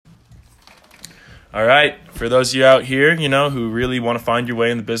All right, for those of you out here, who really want to find your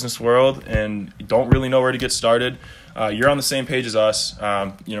way in the business world and don't really know where to get started, you're on the same page as us.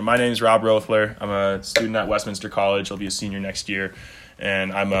 My name is Rob Rothler. I'm a student at Westminster College. I'll be a senior next year,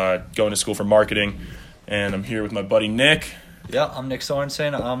 and I'm going to school for marketing. And I'm here with my buddy Nick. Yeah, I'm Nick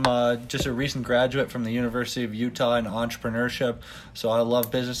Sorensen. I'm just a recent graduate from the University of Utah in entrepreneurship. So I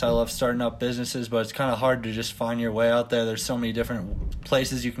love business. I love starting up businesses, but it's kind of hard to just find your way out there. There's so many different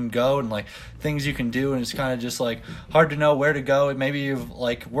places you can go and things you can do, and it's kind of just hard to know where to go. Maybe you've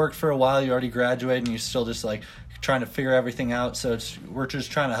worked for a while, you already graduated, and you're still just trying to figure everything out. So we're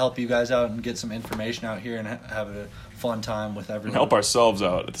just trying to help you guys out and get some information out here and have a fun time with everyone. And help ourselves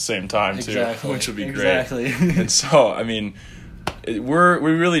out at the same time too, which would be great. Exactly. And so, we're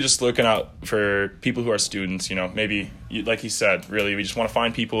really just looking out for people who are students. Maybe like he said, really, we just want to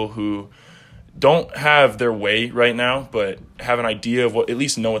find people who don't have their way right now, but have an idea of at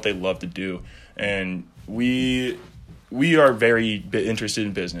least know what they love to do. And we are very interested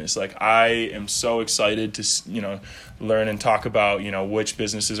in business. I am so excited to, learn and talk about, which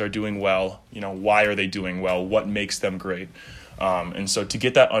businesses are doing well, why are they doing well, what makes them great. And so to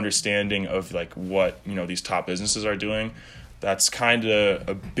get that understanding of what, these top businesses are doing, that's kind of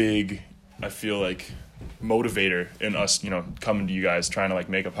a big, I feel motivator in us, coming to you guys, trying to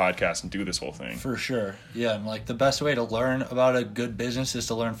make a podcast and do this whole thing. For sure. Yeah. And the best way to learn about a good business is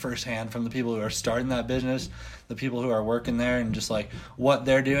to learn firsthand from the people who are starting that business, the people who are working there, and just what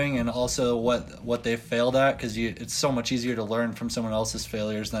they're doing, and also what they've failed at. Cause it's so much easier to learn from someone else's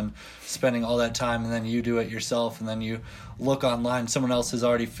failures than spending all that time and then you do it yourself. And then you look online, someone else has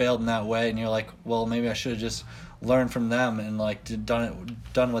already failed in that way. And you're like, well, maybe I should have just learn from them and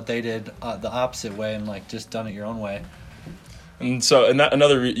done what they did the opposite way, and just done it your own way. And so,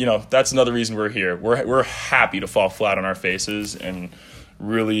 that's another reason we're here. We're happy to fall flat on our faces and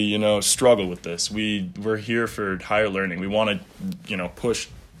really, struggle with this. We're here for higher learning. We want to, push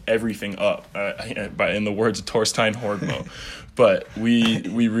everything up, in the words of Torstein Horgmo. But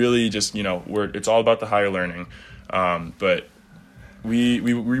we really just, it's all about the higher learning. But we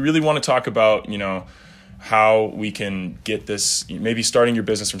really want to talk about, how we can get this, maybe starting your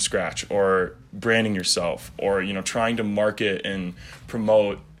business from scratch, or branding yourself, or, trying to market and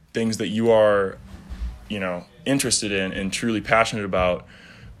promote things that you are, interested in and truly passionate about,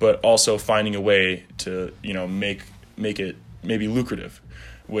 but also finding a way to, make it maybe lucrative,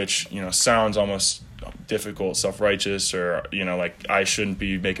 which, sounds almost difficult, self-righteous, or, I shouldn't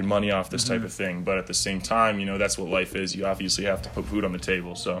be making money off this type of thing. But at the same time, that's what life is. You obviously have to put food on the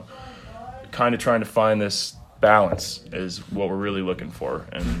table. So kind of trying to find this balance is what we're really looking for.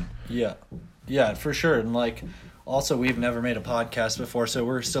 And yeah, for sure. And also, we've never made a podcast before, so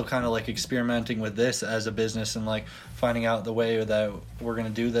we're still kind of experimenting with this as a business and finding out the way that we're going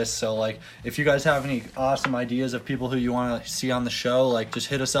to do this. So if you guys have any awesome ideas of people who you want to see on the show, just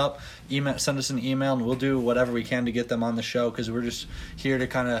hit us up, send us an email, and we'll do whatever we can to get them on the show, because we're just here to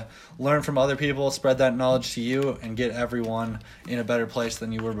kind of learn from other people, spread that knowledge to you, and get everyone in a better place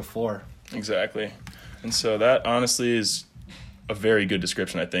than you were before. Exactly. And so that honestly is a very good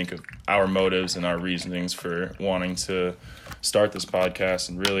description, I think, of our motives and our reasonings for wanting to start this podcast.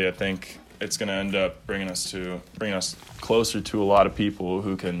 And really, I think it's going to end up bringing us closer to a lot of people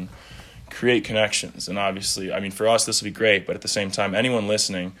who can create connections. And obviously, for us, this will be great. But at the same time, anyone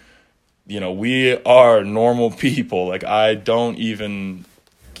listening, we are normal people. I'm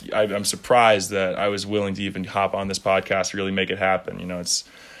surprised that I was willing to even hop on this podcast to really make it happen. It's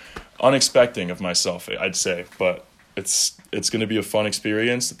unexpected of myself, I'd say, but it's going to be a fun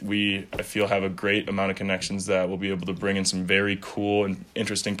experience. I feel have a great amount of connections that we'll be able to bring in some very cool and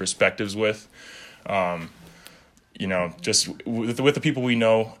interesting perspectives with, just with the people we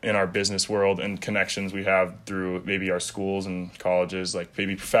know in our business world, and connections we have through maybe our schools and colleges,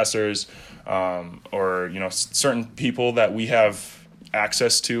 maybe professors, or certain people that we have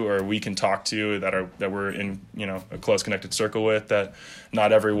access to, or we can talk to, that we're in a close connected circle with, that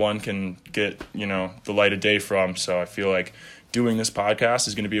not everyone can get the light of day from. So I feel doing this podcast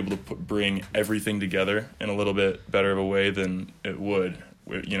is going to be able to bring everything together in a little bit better of a way than it would,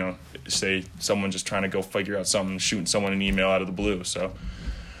 say someone just trying to go figure out something, shooting someone an email out of the blue. So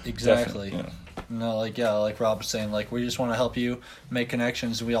exactly. No, like Rob was saying, we just want to help you make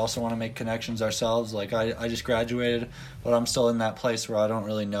connections. We also want to make connections ourselves. I just graduated, but I'm still in that place where I don't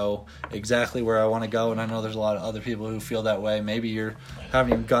really know exactly where I want to go, and I know there's a lot of other people who feel that way. Maybe you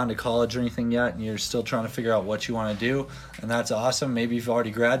haven't even gone to college or anything yet, and you're still trying to figure out what you want to do, and that's awesome. Maybe you've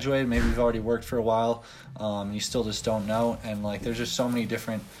already graduated, maybe you've already worked for a while, you still just don't know, and there's just so many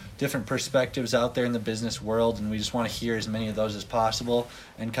different perspectives out there in the business world, and we just want to hear as many of those as possible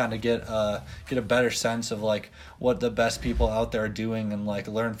and kind of get a better sense of like what the best people out there are doing and like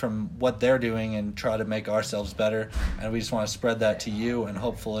learn from what they're doing and try to make ourselves better. And we just want to spread that to you, and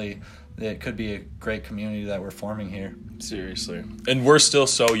hopefully it could be a great community that we're forming here. Seriously. And we're still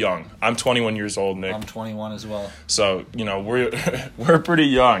so young. I'm 21 years old, Nick. I'm 21 as well. So, you know, we're pretty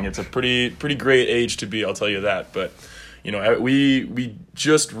young. It's a pretty great age to be, I'll tell you that. But, you know, we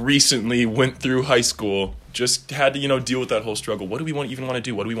just recently went through high school, just had to, you know, deal with that whole struggle. What do we even want to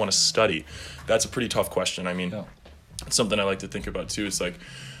do? What do we want to study? That's a pretty tough question. I mean, it's something I like to think about too. It's like,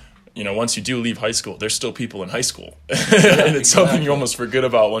 you know, once you do leave high school, there's still people in high school. And it's something you almost forget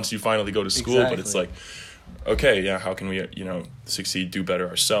about once you finally go to school. But it's like, okay, yeah, how can we, you know, succeed, do better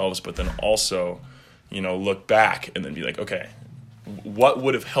ourselves, but then also, you know, look back and then be like, okay, what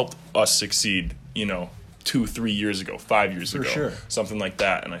would have helped us succeed, you know, 2-3 years ago, 5 years ago, sure. Something like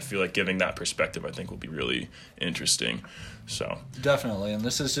that. And I feel like giving that perspective, I think, will be really interesting. So definitely. And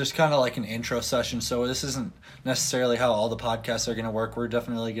this is just kind of like an intro session, so this isn't necessarily how all the podcasts are going to work. We're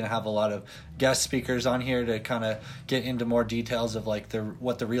definitely going to have a lot of guest speakers on here to kind of get into more details of like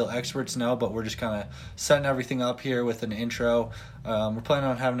what the real experts know, but we're just kind of setting everything up here with an intro. We're planning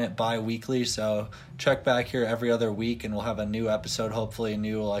on having it bi-weekly, so check back here every other week and we'll have a new episode. Hopefully a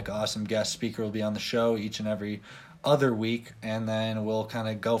new like awesome guest speaker will be on the show each and every other week, and then we'll kind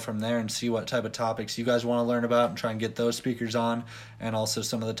of go from there and see what type of topics you guys want to learn about and try and get those speakers on, and also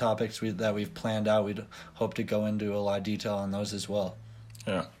some of the topics that we've planned out. We'd hope to go into a lot of detail on those as well.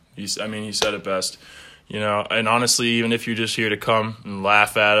 Yeah, you said it best. You know, and honestly, even if you're just here to come and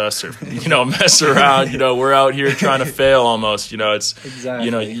laugh at us or, you know, mess around, you know, we're out here trying to fail almost. You know, it's exactly.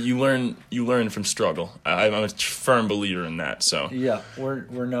 You know, you learn from struggle. I'm a firm believer in that. So yeah,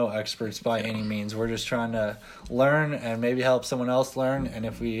 we're no experts by any means. We're just trying to learn and maybe help someone else learn. And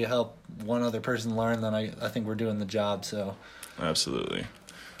if we help one other person learn, then I think we're doing the job. So absolutely.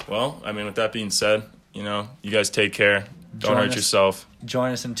 Well, I mean, with that being said, you know, you guys take care. Don't hurt yourself.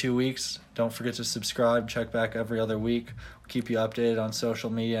 Join us in 2 weeks. Don't forget to subscribe. Check back every other week. We'll keep you updated on social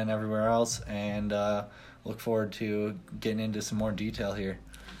media and everywhere else. And look forward to getting into some more detail here.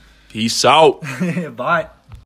 Peace out. Bye.